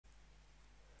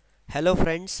Hello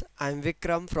friends, I am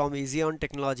Vikram from eZeon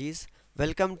Technologies.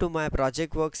 Welcome to my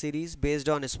project work series based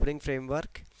on Spring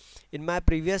Framework. In my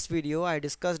previous video, I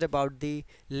discussed about the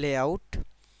layout,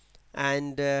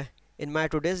 and in my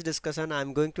today's discussion, I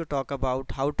am going to talk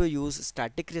about how to use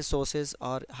static resources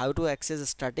or how to access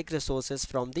static resources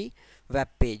from the web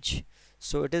page.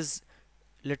 So it is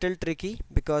little tricky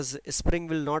because Spring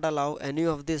will not allow any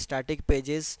of the static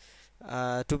pages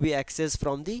to be accessed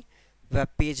from the web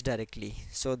page directly.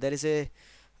 So there is a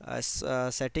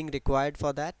setting required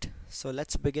for that. So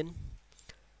let's begin.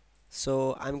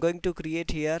 So I'm going to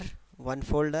create here one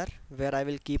folder where I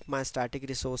will keep my static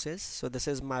resources. So this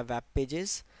is my web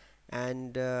pages,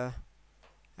 and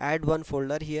add one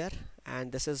folder here,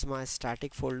 and this is my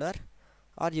static folder,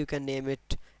 or you can name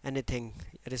it anything,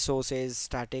 resources,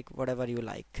 static, whatever you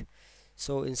like.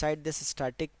 So inside this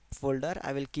static folder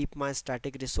I will keep my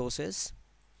static resources,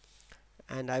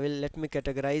 and let me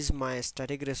categorize my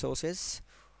static resources.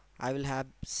 I will have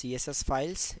CSS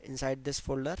files inside this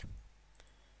folder,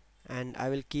 and I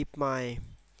will keep my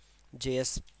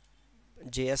JS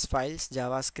files,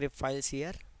 JavaScript files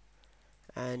here,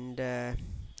 and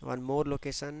one more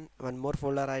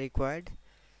folder I required.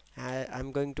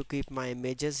 I'm going to keep my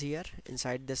images here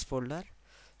inside this folder.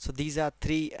 So these are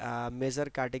three major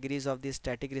categories of the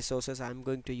static resources I'm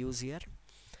going to use here.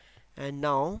 And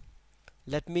now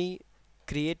let me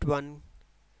create one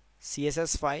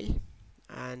CSS file,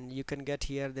 and you can get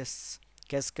here this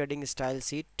cascading style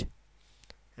sheet,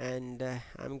 and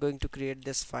I'm going to create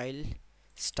this file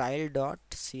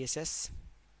style.css.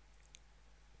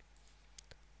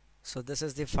 So this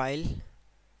is the file,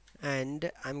 and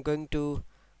I'm going to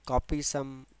copy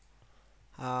some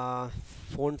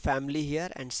font family here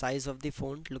and size of the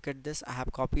font. Look at this, I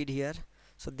have copied here.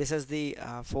 So this is the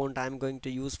font I'm going to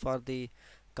use for the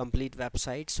complete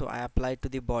website. So I apply to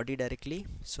the body directly.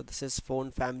 So this is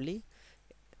font family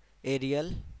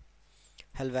Arial,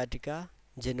 Helvetica,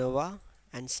 Genova,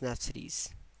 and sans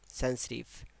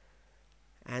serif,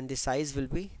 and the size will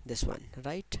be this one,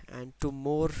 right? And two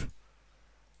more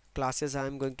classes I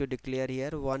am going to declare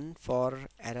here, one for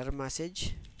error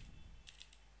message.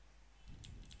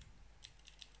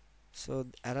 So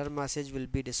error message will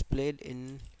be displayed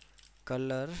in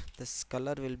color. This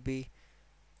color will be,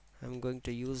 I'm going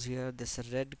to use here this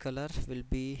red color will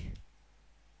be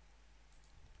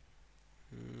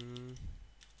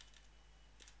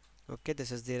okay,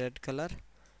 this is the red color.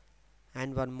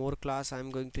 And one more class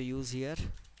I'm going to use here,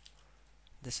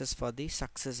 this is for the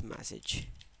success message,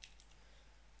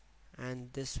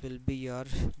 and this will be your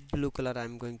blue color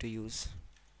I'm going to use.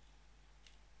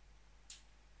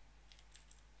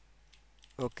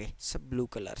 Okay, so blue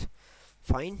color,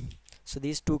 fine. So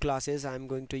these two classes I'm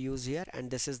going to use here,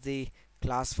 and this is the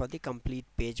class for the complete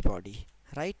page body,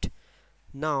 right?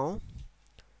 Now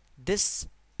this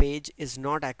page is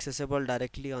not accessible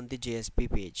directly on the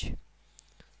JSP page,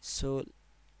 so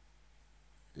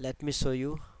let me show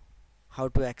you how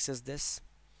to access this,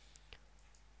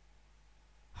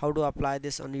 how to apply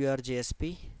this on your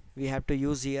JSP. We have to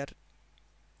use here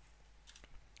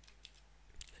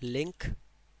link,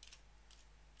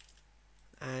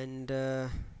 and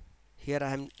here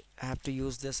I have to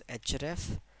use this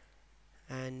href,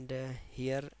 and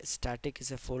here static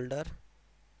is a folder,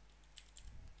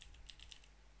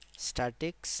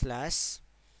 static slash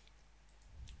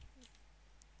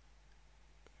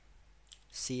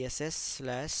css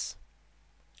slash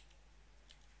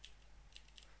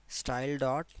style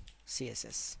dot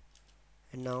css.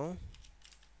 And now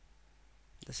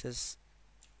this is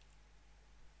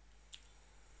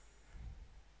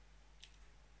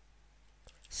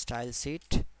style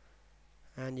sheet,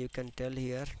 and you can tell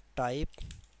here type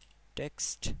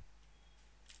text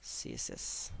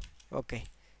css. Okay,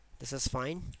 this is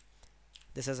fine,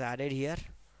 this is added here.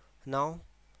 Now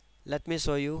let me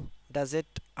show you, does it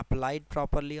applied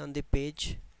properly on the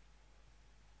page?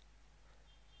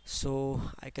 So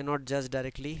I cannot judge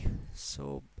directly,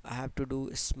 so I have to do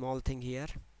a small thing here.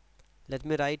 Let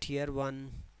me write here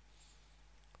one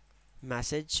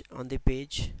message on the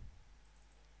page.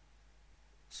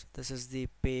 So this is the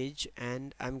page,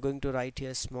 and I'm going to write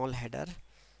here small header.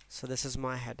 So this is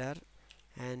my header,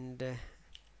 and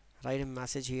write a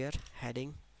message here,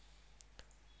 heading.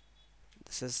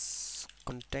 This is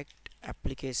contact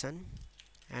application,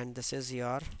 and this is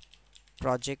your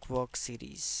project work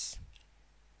series.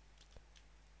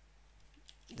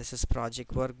 This is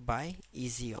project work by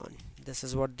eZeon. This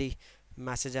is what the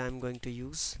message I am going to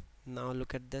use. Now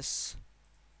look at this.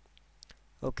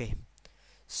 Okay,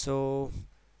 so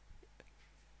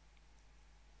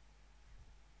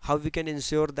how we can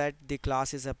ensure that the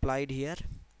class is applied here?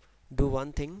 Do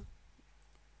one thing,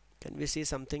 Can we see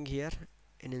something here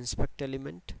in inspect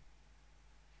element?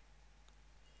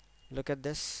 Look at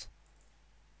this.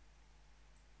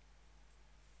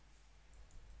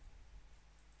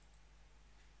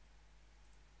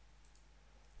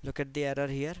 Look at the error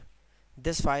here.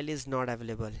 This file is not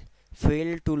available.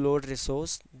 Failed to load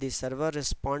resource. The server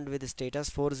respond with status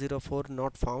 404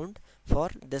 not found for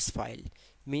this file.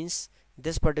 Means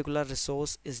this particular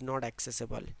resource is not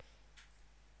accessible.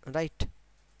 Right.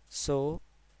 So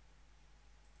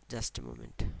just a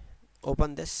moment.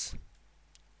 Open this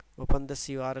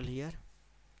URL here.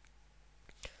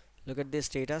 Look at the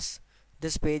status.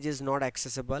 This page is not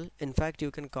accessible. In fact,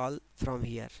 you can call from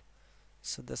here.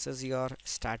 So this is your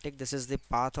static. This is the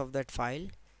path of that file,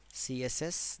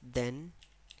 CSS, then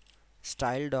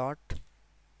style.css.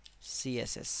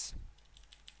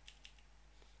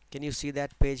 Can you see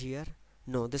that page here?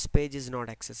 No, this page is not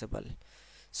accessible.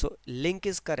 So link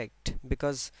is correct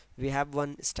because we have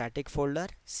one static folder,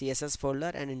 CSS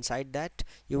folder, and inside that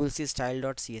you will see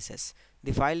style.css.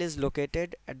 The file is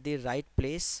located at the right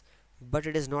place, but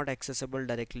it is not accessible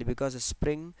directly because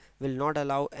Spring will not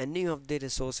allow any of the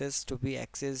resources to be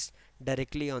accessed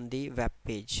directly on the web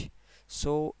page.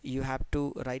 So you have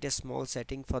to write a small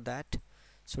setting for that.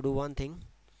 So do one thing.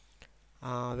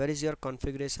 Where is your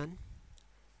configuration?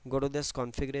 Go to this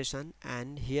configuration,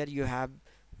 and here you have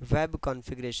web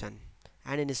configuration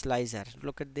and initializer.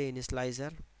 Look at the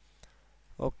initializer.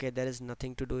 Okay, there is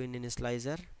nothing to do in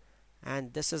initializer,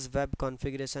 and this is web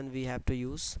configuration we have to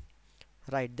use.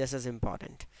 Right, this is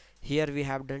important. Here we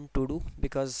have done to do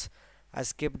because I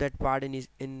skipped that part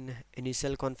in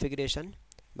initial configuration,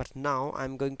 but now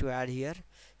I'm going to add here.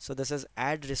 So this is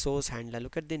add resource handler.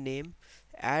 Look at the name,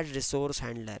 add resource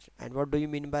handler. And what do you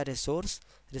mean by resource?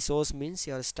 Resource means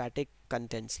your static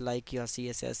contents like your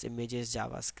CSS, images,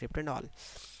 JavaScript and all.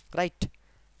 Right,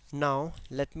 now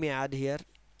let me add here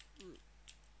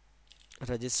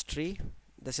registry.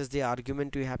 This is the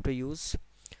argument we have to use.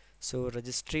 So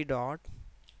registry dot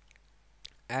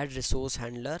add resource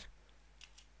handler,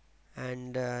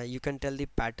 and you can tell the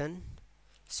pattern.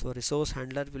 So resource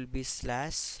handler will be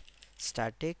slash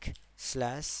static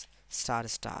slash star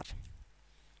star.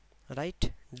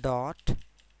 Right, dot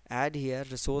add here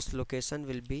resource location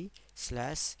will be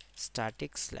slash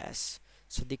static slash.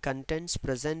 So the contents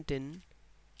present in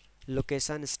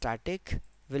location static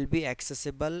will be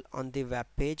accessible on the web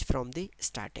page from the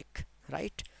static.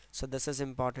 Right, so this is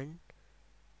important.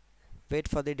 Wait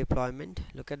for the deployment.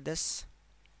 Look at this.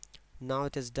 Now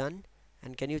it is done.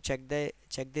 And can you check the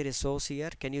resource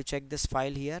here? Can you check this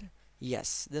file here?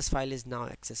 Yes, this file is now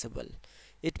accessible.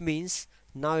 It means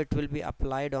now it will be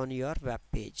applied on your web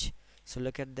page. So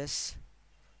look at this.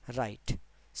 Right,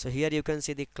 so here you can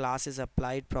see the class is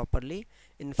applied properly.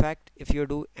 In fact, if you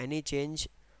do any change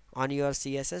on your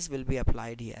CSS will be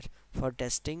applied here. For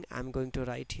testing, I'm going to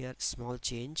write here small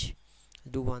change.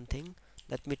 Do one thing.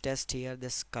 Let me test here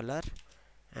this color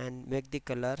and make the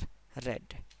color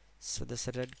red. So this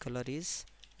red color is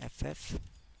FF00.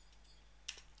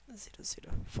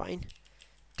 Fine.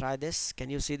 Try this. Can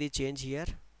you see the change here?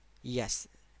 Yes,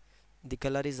 the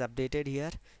color is updated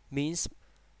here. Means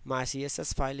my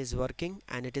CSS file is working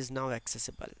and it is now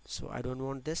accessible. So I don't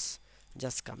want this.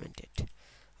 Just comment it.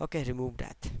 Okay, remove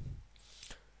that.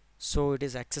 So it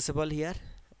is accessible here.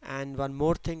 And one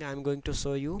more thing I'm going to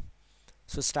show you.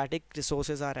 So static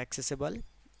resources are accessible,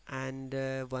 and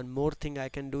one more thing I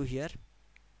can do here.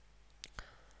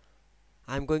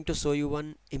 I'm going to show you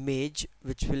one image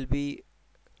which will be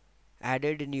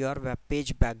added in your web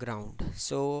page background.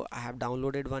 So I have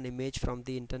downloaded one image from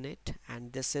the internet,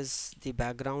 and this is the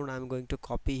background I'm going to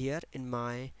copy here in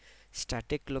my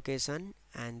static location,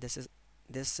 and this is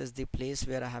the place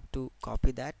where I have to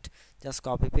copy that. Just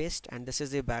copy paste, and this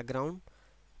is the background.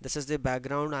 This is the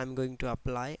background I'm going to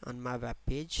apply on my web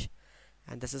page,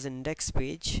 and this is index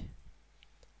page.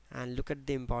 And look at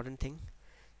the important thing,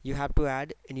 you have to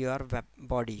add in your web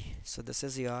body. So this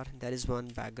is your, there is one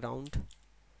background,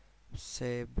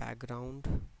 say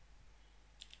background.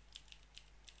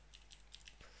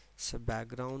 So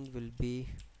background will be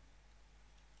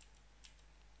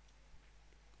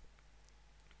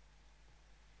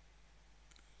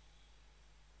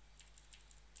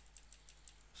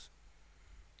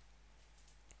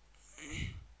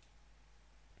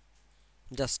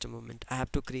just a moment. I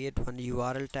have to create one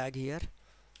URL tag here.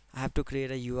 I have to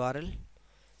create a URL.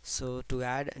 So to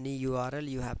add any URL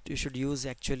you should use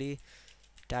actually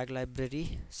tag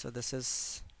library. So this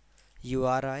is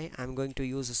URI. I'm going to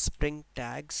use Spring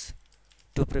tags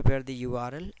to prepare the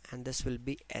URL, and this will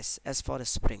be S for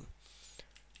Spring.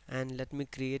 And let me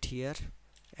create here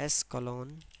S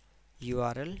colon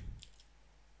URL,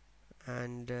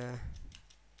 and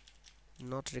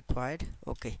not required.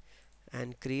 Okay,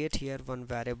 and create here one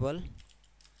variable.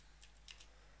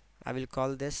 I will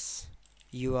call this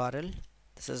URL.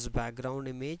 This is background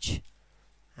image,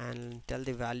 and tell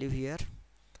the value here,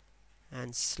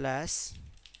 and slash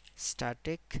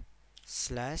static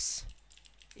slash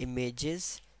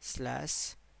images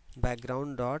slash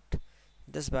background dot,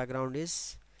 this background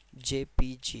is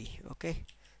JPG. Okay,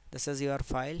 this is your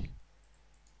file.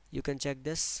 You can check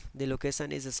this. The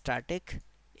location is static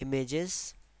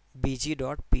images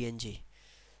bg.png.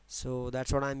 So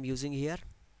that's what I'm using here.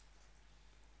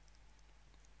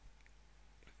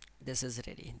 This is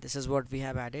ready. This is what we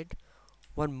have added.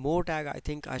 One more tag I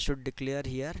think I should declare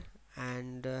here,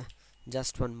 and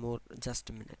just one more, just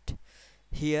a minute.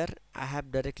 Here I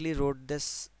have directly wrote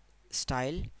this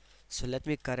style, so let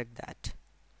me correct that.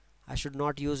 I should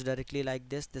not use directly like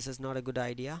this. This is not a good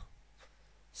idea.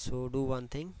 So do one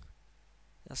thing,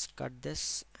 just cut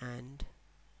this and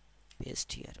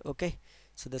paste here. Okay,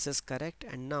 so this is correct,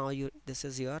 and now this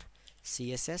is your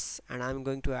CSS, and I'm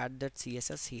going to add that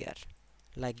CSS here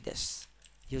like this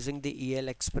using the EL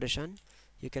expression,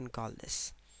 you can call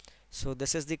this. So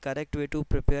this is the correct way to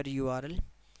prepare URL.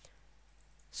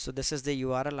 So this is the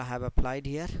URL I have applied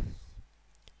here.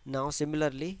 Now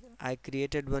similarly I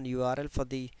created one URL for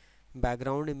the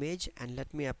background image, and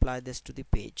let me apply this to the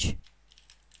page.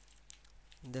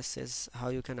 This is how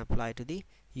you can apply to the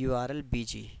URL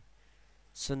BG.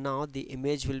 So now the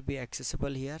image will be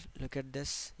accessible here. Look at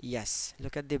this. Yes,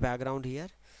 look at the background here.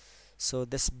 So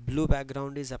this blue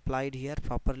background is applied here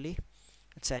properly.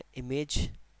 It's an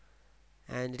image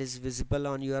and it is visible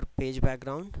on your page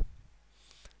background,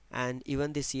 and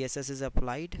even the CSS is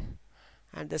applied.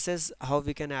 And this is how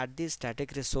we can add the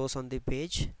static resource on the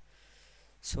page.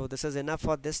 So this is enough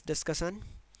for this discussion.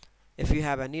 If you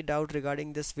have any doubt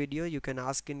regarding this video, you can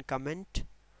ask in comment,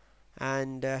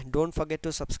 and don't forget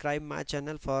to subscribe my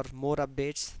channel for more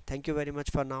updates. Thank you very much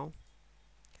for now,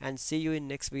 and see you in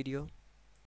next video.